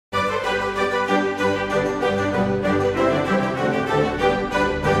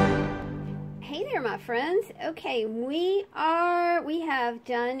friends. Okay, we have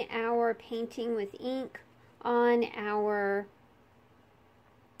done our painting with ink on our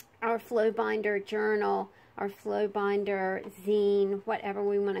flow binder journal, our flow binder zine, whatever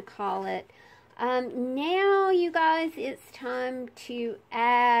we want to call it. Now, you guys, it's time to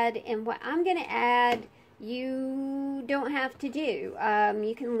add, and what I'm going to add, you don't have to do.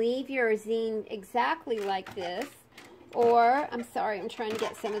 You can leave your zine exactly like this, or, I'm sorry, I'm trying to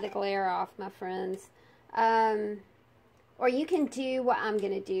get some of the glare off, my friends. Or you can do what I'm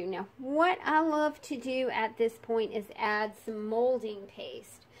going to do. Now, what I love to do at this point is add some molding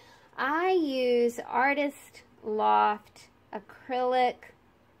paste. I use Artist Loft acrylic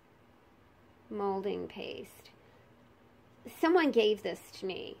molding paste. Someone gave this to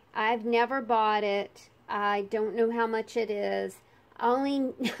me. I've never bought it. I don't know how much it is. I only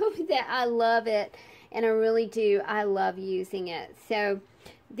know that I love it, and I really do. I love using it. So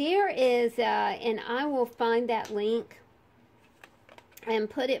there is, and I will find that link and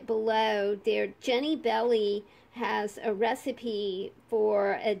put it below there. Jennibellie has a recipe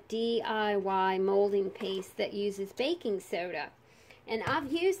for a DIY molding paste that uses baking soda. And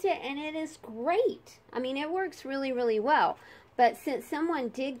I've used it, and it is great. I mean, it works really, really well. But since someone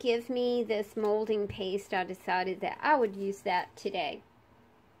did give me this molding paste, I decided that I would use that today.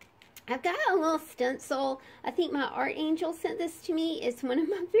 I've got a little stencil. I think my art angel sent this to me. It's one of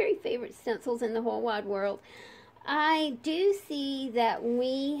my very favorite stencils in the whole wide world. I do see that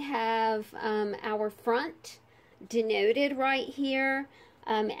we have our front denoted right here.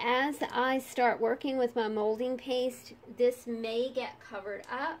 As I start working with my molding paste, this may get covered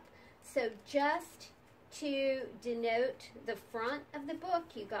up. So just to denote the front of the book,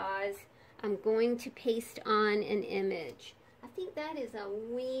 you guys, I'm going to paste on an image. I think that is a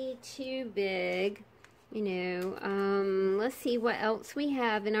wee too big, you know. Let's see what else we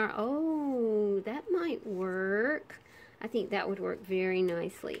have in our, oh, that might work. I think that would work very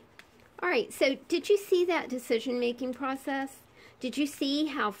nicely. All right, so did you see that decision-making process? Did you see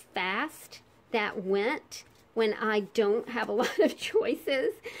how fast that went when I don't have a lot of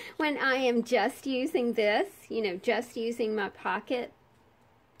choices? When I am just using this, you know, just using my pocket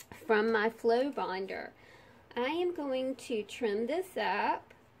from my flow binder. I am going to trim this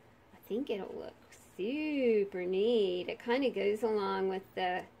up. I think it'll look super neat. It kind of goes along with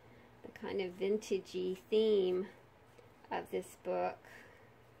the kind of vintagey theme of this book.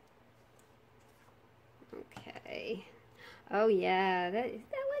 Okay. Oh yeah, that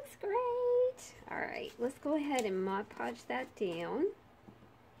looks great. All right, let's go ahead and Mod Podge that down.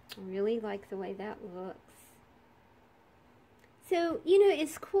 I really like the way that looks. So, you know,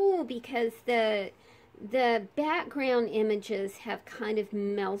 it's cool because the background images have kind of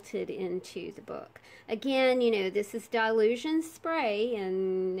melted into the book. Again, you know, this is Dylusion spray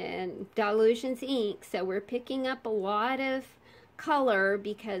and Dylusion's ink, so we're picking up a lot of color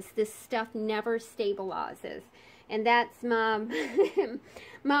because this stuff never stabilizes. And that's my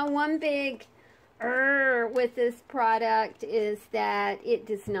my one big with this product is that it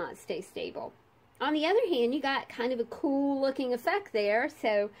does not stay stable. On the other hand, you got kind of a cool looking effect there,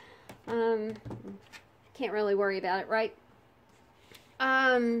 so can't really worry about it, right?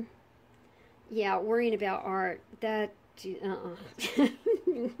 Yeah, worrying about art, that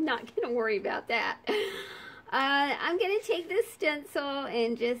not gonna worry about that. I'm gonna take this stencil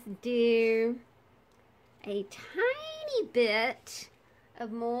and just do a tiny bit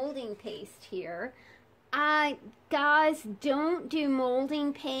of molding paste here. Guys, don't do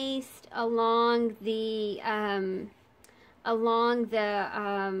molding paste along the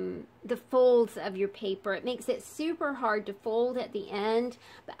folds of your paper. It makes it super hard to fold at the end.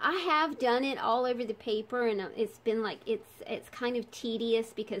 But I have done it all over the paper, and it's been like it's kind of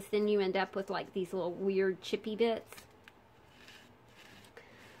tedious because then you end up with like these little weird chippy bits.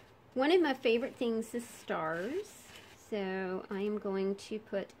 One of my favorite things is stars. So I am going to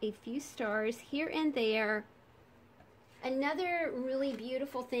put a few stars here and there. Another really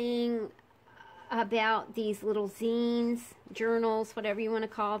beautiful thing about these little zines, journals, whatever you want to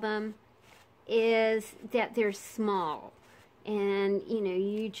call them, is that they're small. And, you know,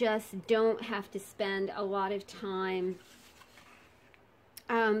 you just don't have to spend a lot of time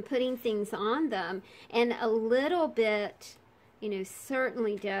putting things on them. And a little bit, you know,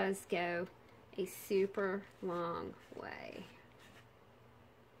 certainly does go a super long way.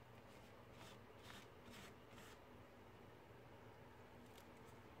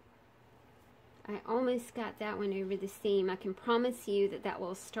 I almost got that one over the seam. I can promise you that that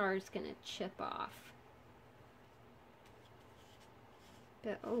little star is going to chip off.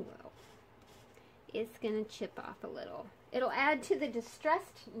 But oh well. it's going to chip off a little. It'll add to the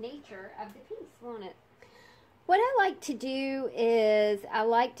distressed nature of the piece, won't it? What I like to do is I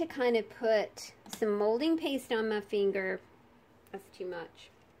like to kind of put some molding paste on my finger. That's too much.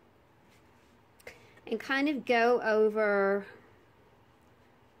 And kind of go over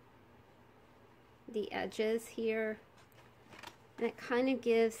the edges here. And it kind of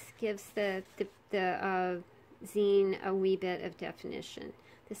gives the zine a wee bit of definition.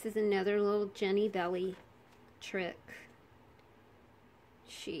 This is another little Jennibellie trick.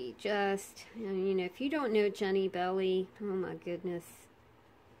 She just, you know, if you don't know Jennibellie, oh my goodness.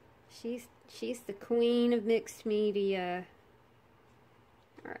 She's the queen of mixed media.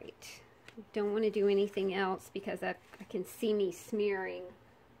 Alright. Don't want to do anything else because I can see me smearing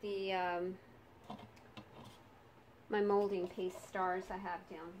the my molding paste stars I have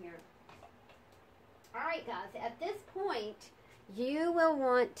down here. Alright guys, at this point you will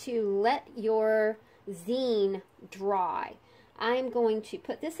want to let your zine dry. I'm going to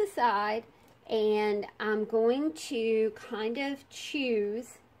put this aside and I'm going to kind of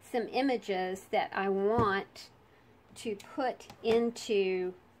choose some images that I want to put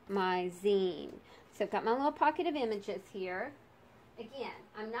into my zine. So I've got my little pocket of images here. Again,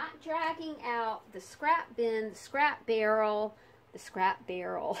 I'm not dragging out the scrap bin, the scrap barrel, the scrap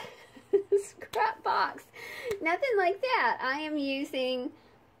box. Nothing like that. I am using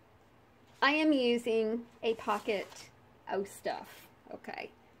a pocket of stuff. Okay.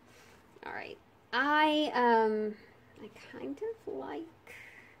 All right. I kind of like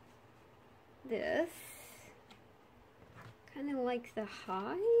this. Kind of like the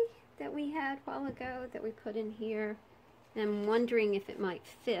high that we had a while ago that we put in here. And I'm wondering if it might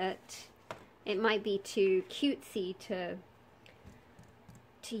fit. It might be too cutesy to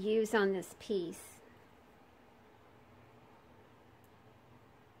use on this piece.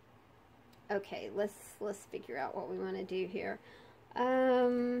 Okay, let's figure out what we want to do here.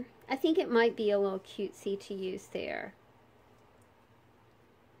 I think it might be a little cutesy to use there.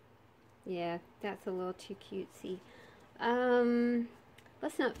 Yeah, that's a little too cutesy.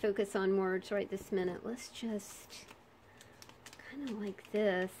 Let's not focus on words right this minute. Let's just kind of like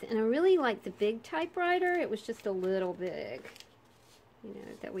this. And I really like the big typewriter. It was just a little big, you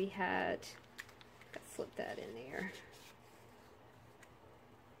know, that we had. Let's slip that in there.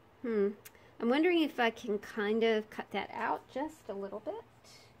 I'm wondering if I can kind of cut that out just a little bit.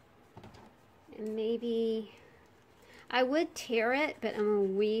 And maybe I would tear it, but I'm a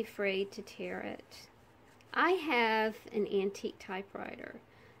wee afraid to tear it. I have an antique typewriter,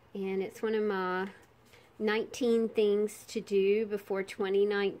 and it's one of my 19 things to do before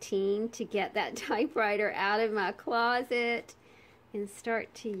 2019 to get that typewriter out of my closet and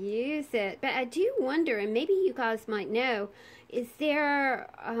start to use it. But I do wonder, and maybe you guys might know, is there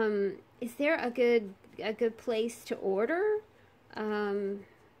a good place to order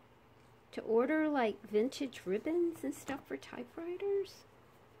like vintage ribbons and stuff for typewriters?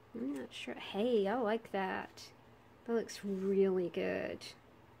 I'm not sure. Hey, I like that. That looks really good.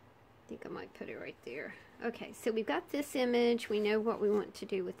 I think I might put it right there. Okay, so we've got this image. We know what we want to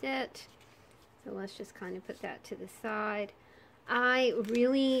do with it. So let's just kind of put that to the side. I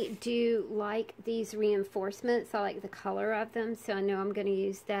really do like these reinforcements. I like the color of them, so I know I'm going to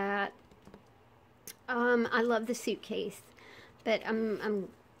use that. I love the suitcase, but I'm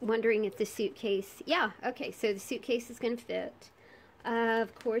wondering if the suitcase, yeah, okay, so the suitcase is going to fit.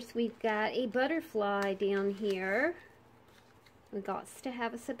 Of course, we've got a butterfly down here. We got to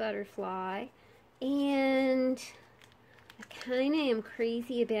have us a butterfly. And I kind of am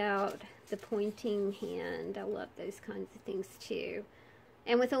crazy about the pointing hand. I love those kinds of things too.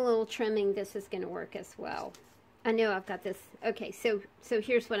 And with a little trimming, this is going to work as well. I know I've got this. Okay, so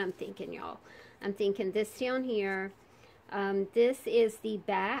here's what I'm thinking, y'all. I'm thinking this down here. This is the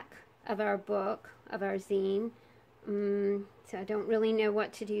back of our book, of our zine. So I don't really know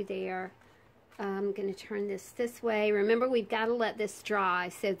what to do there. I'm going to turn this way. Remember, we've got to let this dry.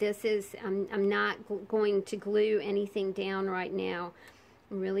 So this is, I'm not going to glue anything down right now.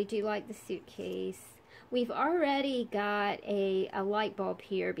 I really do like the suitcase. We've already got a light bulb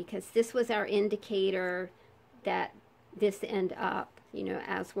here because this was our indicator that this end up, you know,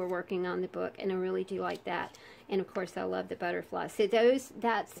 as we're working on the book, and I really do like that. And of course, I love the butterfly. So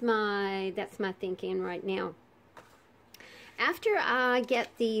that's my thinking right now. After I get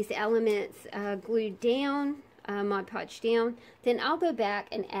these elements glued down, Mod Podge down, then I'll go back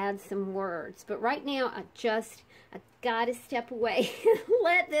and add some words. But right now, I got to step away and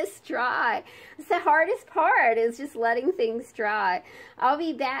let this dry. It's the hardest part, is just letting things dry. I'll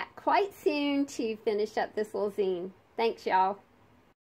be back quite soon to finish up this little zine. Thanks, y'all.